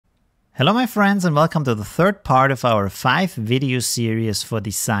Hello my friends and welcome to the third part of our 5 video series for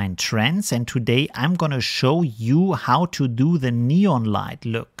design trends, and today I'm going to show you how to do the neon light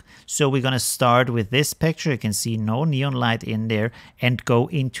look. So we're going to start with this picture. You can see no neon light in there and go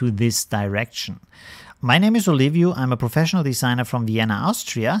into this direction. My name is Olivio. I'm a professional designer from Vienna,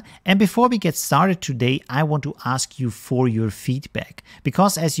 Austria. And before we get started today, I want to ask you for your feedback.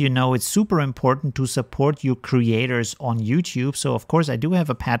 Because as you know, it's super important to support your creators on YouTube. So of course, I do have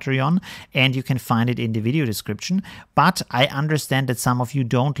a Patreon and you can find it in the video description. But I understand that some of you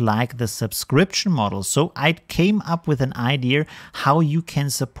don't like the subscription model. So I came up with an idea how you can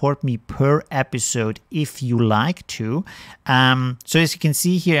support me per episode if you like to. So as you can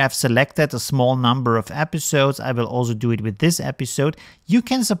see here, I've selected a small number of episodes. I will also do it with this episode. You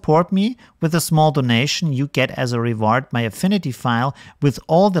can support me with a small donation. You get as a reward my Affinity file with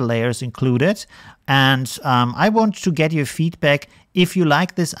all the layers included. And I want to get your feedback if you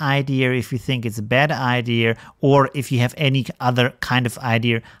like this idea, if you think it's a bad idea, or if you have any other kind of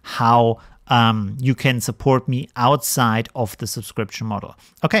idea how you can support me outside of the subscription model.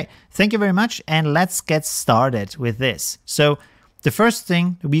 Okay, thank you very much, and let's get started with this. So the first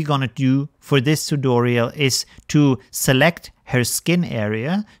thing we're gonna do for this tutorial is to select her skin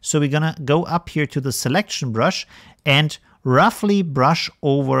area. So we're gonna go up here to the selection brush and roughly brush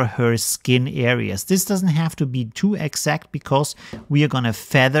over her skin areas. This doesn't have to be too exact because we are gonna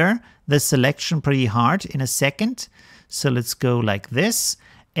feather the selection pretty hard in a second. So let's go like this.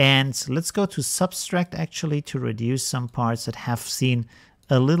 And let's go to subtract actually to reduce some parts that have seen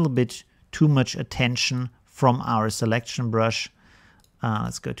a little bit too much attention from our selection brush.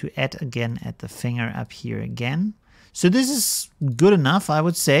 Let's go to add again at the finger up here again. So this is good enough, I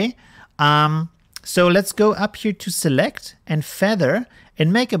would say. So let's go up here to select and feather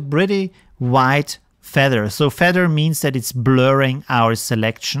and make a pretty wide feather. So feather means that it's blurring our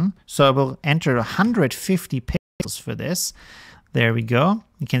selection. So I will enter 150 pixels for this. There we go.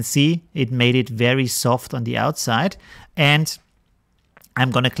 You can see it made it very soft on the outside. And I'm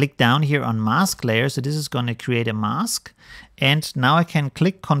going to click down here on mask layer. So this is going to create a mask. And now I can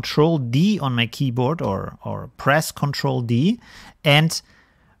click Ctrl D on my keyboard or press Ctrl D. And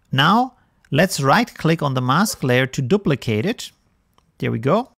now let's right click on the mask layer to duplicate it. There we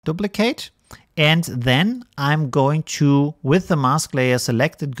go, duplicate. And then I'm going to, with the mask layer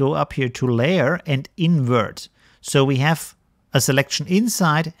selected, go up here to layer and invert. So we have a selection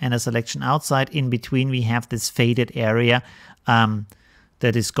inside and a selection outside. In between we have this faded area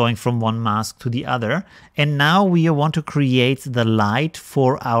that is going from one mask to the other. And now we want to create the light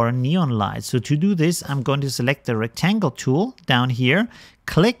for our neon light. So to do this, I'm going to select the rectangle tool down here,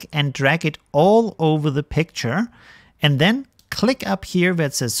 click and drag it all over the picture, and then click up here where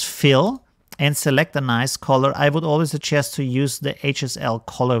it says fill and select a nice color. I would always suggest to use the HSL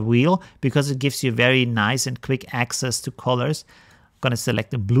color wheel because it gives you very nice and quick access to colors. I'm going to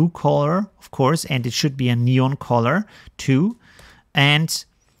select a blue color, of course, and it should be a neon color too. And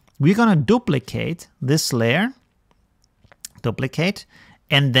we're going to duplicate this layer, duplicate,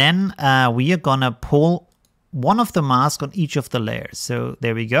 and then we are going to pull one of the masks on each of the layers. So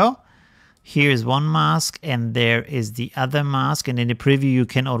there we go. Here is one mask and there is the other mask, and in the preview you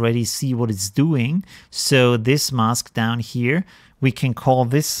can already see what it's doing. So this mask down here, we can call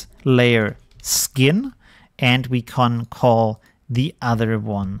this layer skin, and we can call the other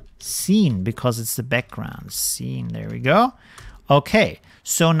one scene because it's the background scene. There we go. Okay,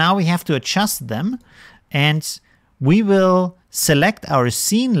 so now we have to adjust them, and we will select our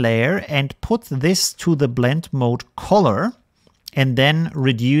scene layer and put this to the blend mode color and then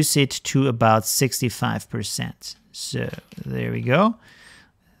reduce it to about 65%. So there we go.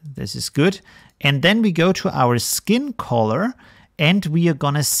 This is good. And then we go to our skin color and we are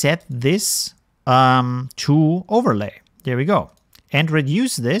gonna set this to overlay. There we go. And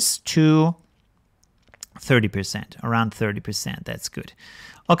reduce this to 30%, around 30%, that's good.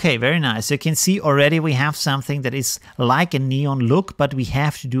 Okay, very nice. You can see already we have something that is like a neon look, but we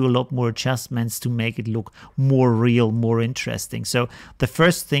have to do a lot more adjustments to make it look more real, more interesting. So the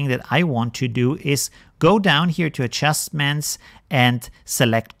first thing that I want to do is go down here to adjustments and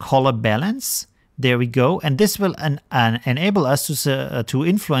select color balance. There we go. And this will enable us to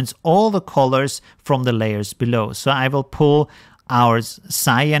influence all the colors from the layers below. So I will pull our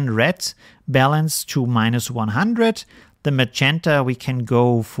cyan red balance to -100. The magenta we can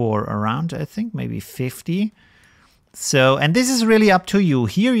go for around, I think, maybe 50. So, and this is really up to you.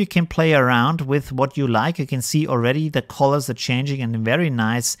 Here you can play around with what you like. You can see already the colors are changing in a very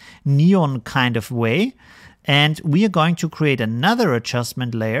nice neon kind of way. And we are going to create another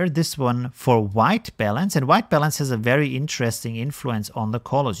adjustment layer, this one for white balance. And white balance has a very interesting influence on the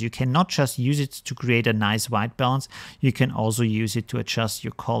colors. You cannot just use it to create a nice white balance. You can also use it to adjust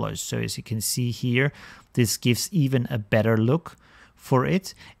your colors. So as you can see here, this gives even a better look for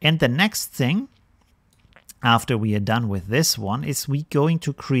it. And the next thing, after we are done with this one, is we going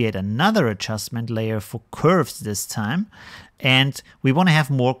to create another adjustment layer for curves this time. And we want to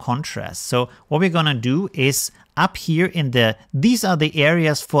have more contrast. So what we're going to do is up here in these are the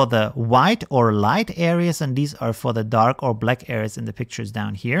areas for the white or light areas, and these are for the dark or black areas in the pictures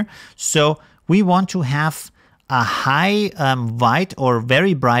down here. So we want to have a high white or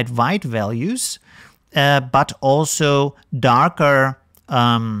very bright white values, but also darker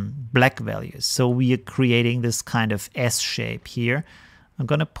black values. So we are creating this kind of S shape here. I'm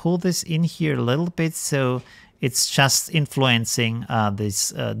going to pull this in here a little bit so it's just influencing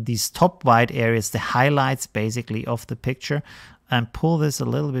these top white areas, the highlights basically of the picture, and pull this a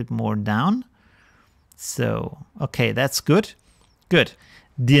little bit more down. So, okay, that's good. Good.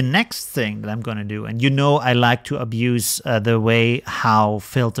 The next thing that I'm going to do, and you know I like to abuse the way how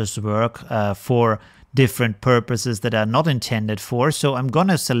filters work for different purposes that are not intended for. So I'm going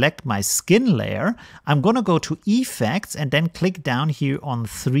to select my skin layer. I'm going to go to Effects and then click down here on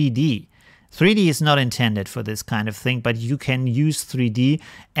 3D. 3D is not intended for this kind of thing, but you can use 3D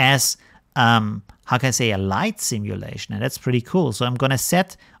as, how can I say, a light simulation. And that's pretty cool. So I'm going to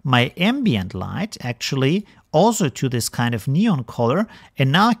set my ambient light actually also to this kind of neon color.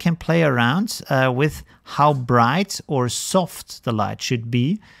 And now I can play around with how bright or soft the light should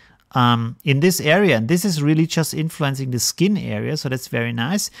be in this area. And this is really just influencing the skin area, so that's very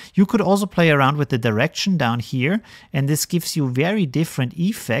nice. You could also play around with the direction down here, and this gives you very different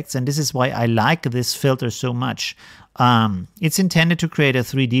effects, and this is why I like this filter so much. It's intended to create a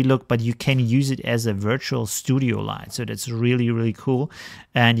 3D look, but you can use it as a virtual studio light, so that's really, really cool.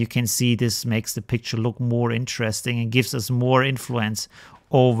 And you can see this makes the picture look more interesting and gives us more influence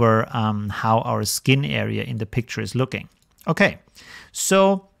over how our skin area in the picture is looking. Okay,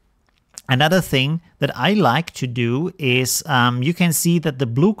 so another thing that I like to do is you can see that the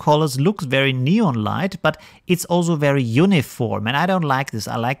blue colors looks very neon light, but it's also very uniform. And I don't like this.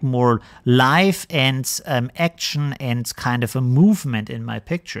 I like more life and action and kind of a movement in my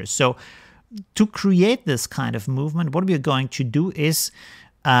pictures. So to create this kind of movement, what we're going to do is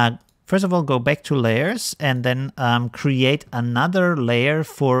first of all, go back to layers and then create another layer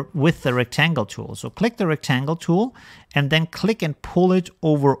with the rectangle tool. So click the rectangle tool and then click and pull it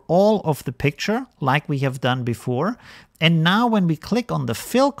over all of the picture like we have done before. And now when we click on the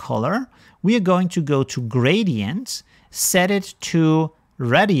fill color, we are going to go to gradient, set it to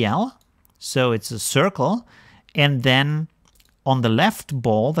radial, so it's a circle, and then on the left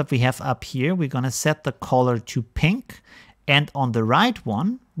ball that we have up here, we're going to set the color to pink. And on the right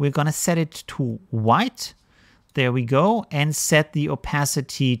one, we're going to set it to white. There we go. And set the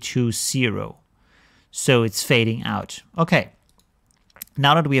opacity to 0. So it's fading out. Okay.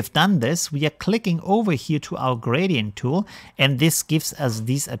 Now that we have done this, we are clicking over here to our gradient tool. And this gives us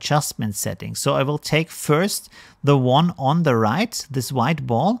these adjustment settings. So I will take first the one on the right, this white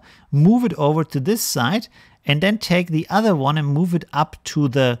ball, move it over to this side, and then take the other one and move it up to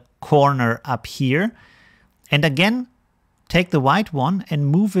the corner up here. And again, take the white one and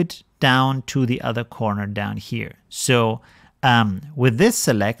move it down to the other corner down here. So with this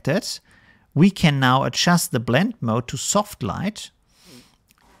selected, we can now adjust the blend mode to soft light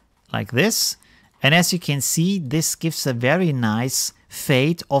like this. And as you can see, this gives a very nice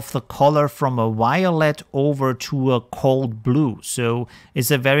fade of the color from a violet over to a cold blue. So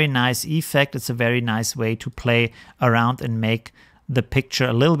it's a very nice effect. It's a very nice way to play around and make the picture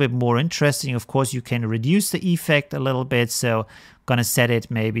a little bit more interesting. Of course, you can reduce the effect a little bit. So I'm gonna set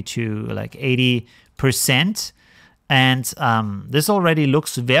it maybe to like 80%. And this already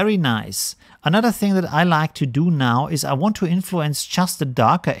looks very nice. Another thing that I like to do now is I want to influence just the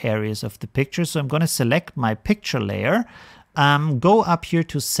darker areas of the picture. So I'm gonna select my picture layer, go up here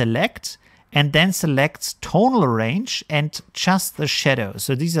to select, and then select tonal range and just the shadow.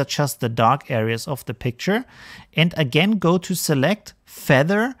 So these are just the dark areas of the picture. And again, go to select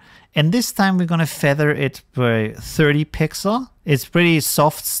feather. And this time we're gonna feather it by 30 pixel. It's pretty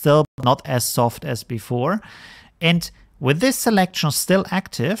soft still, but not as soft as before. And with this selection still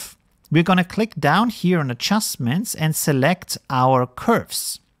active, we're gonna click down here on adjustments and select our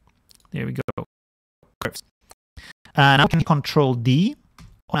curves. There we go, curves. Now we can Control D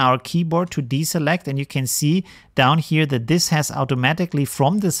on our keyboard to deselect, and you can see down here that this has automatically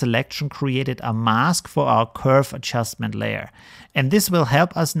from the selection created a mask for our curve adjustment layer. And this will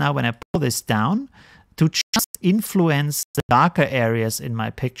help us now when I pull this down to just influence the darker areas in my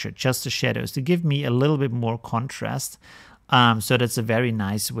picture, just the shadows, to give me a little bit more contrast. So that's a very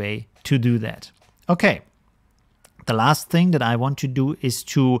nice way to do that. Okay, the last thing that I want to do is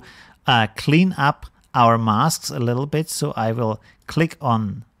to clean up our masks a little bit. So I will click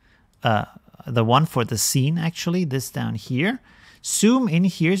on the one for the scene, actually, this down here. Zoom in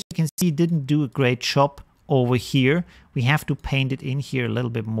here, so you can see it didn't do a great job over here. We have to paint it in here a little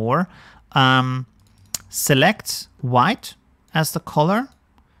bit more. Select white as the color.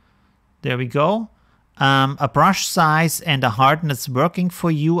 There we go. A brush size and a hardness working for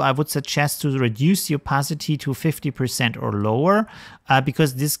you. I would suggest to reduce the opacity to 50% or lower,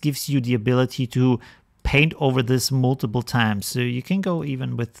 because this gives you the ability to paint over this multiple times. So you can go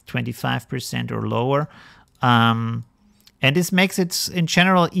even with 25% or lower. And this makes it in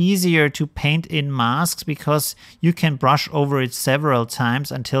general easier to paint in masks, because you can brush over it several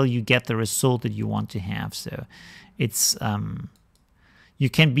times until you get the result that you want to have. So it's you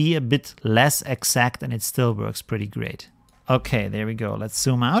can be a bit less exact and it still works pretty great. Okay, there we go. Let's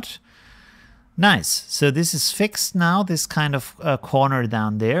zoom out. Nice. So this is fixed now, this kind of corner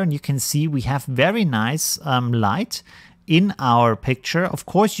down there, and you can see we have very nice light in our picture. Of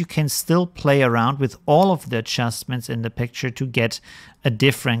course, you can still play around with all of the adjustments in the picture to get a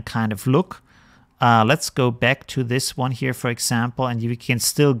different kind of look. Let's go back to this one here, for example, and you can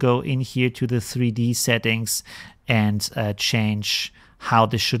still go in here to the 3D settings and change how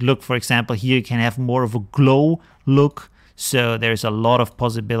this should look. For example, here you can have more of a glow look. So there's a lot of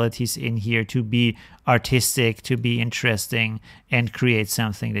possibilities in here to be artistic, to be interesting, and create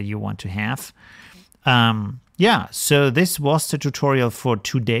something that you want to have. Yeah, so this was the tutorial for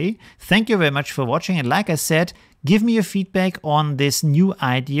today. Thank you very much for watching. And like I said, give me your feedback on this new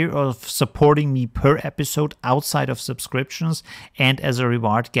idea of supporting me per episode outside of subscriptions, and as a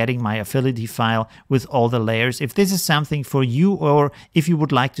reward, getting my Affinity file with all the layers. If this is something for you, or if you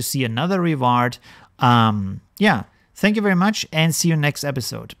would like to see another reward, yeah, thank you very much and see you next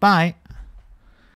episode. Bye.